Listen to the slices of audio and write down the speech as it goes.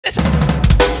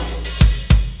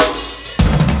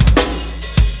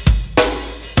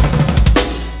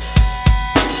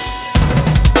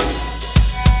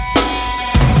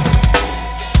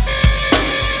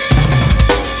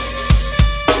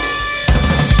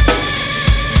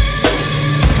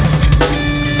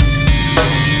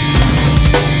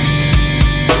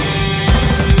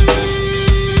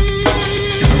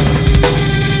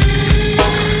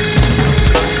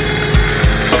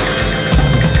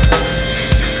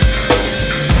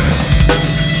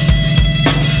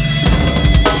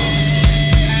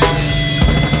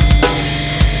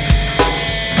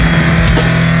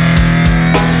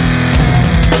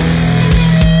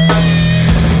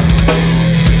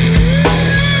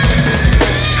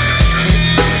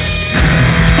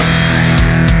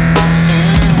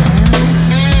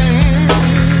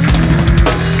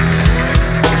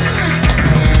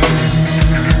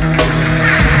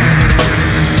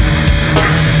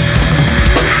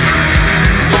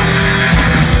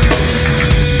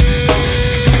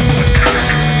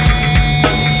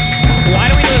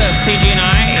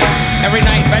Every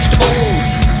night vegetables,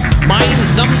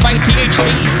 minds numbed by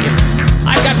THC.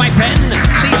 I've got my pen,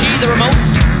 CG the remote.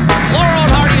 Laurel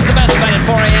and Hardy's the best bet at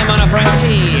 4 a.m. on a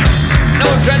Friday. No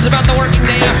dreads about the working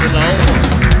day after though.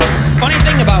 Funny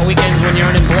thing about weekends when you're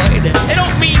unemployed, they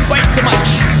don't mean quite so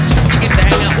much, except you get to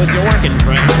hang out with your working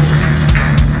friends.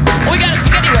 We got a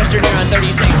spaghetti western here on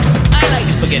 36. I like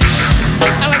spaghetti.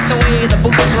 I like the way the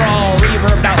boots are all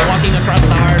reverbed out walking across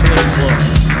the hardwood floor.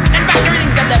 In fact,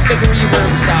 everything's got that big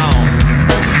reverb sound.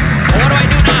 Well, what do I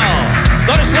do now?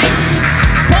 Go to sleep?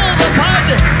 Pull the plug?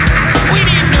 We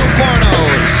need new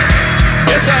pornos.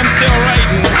 Guess I'm still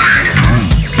writing.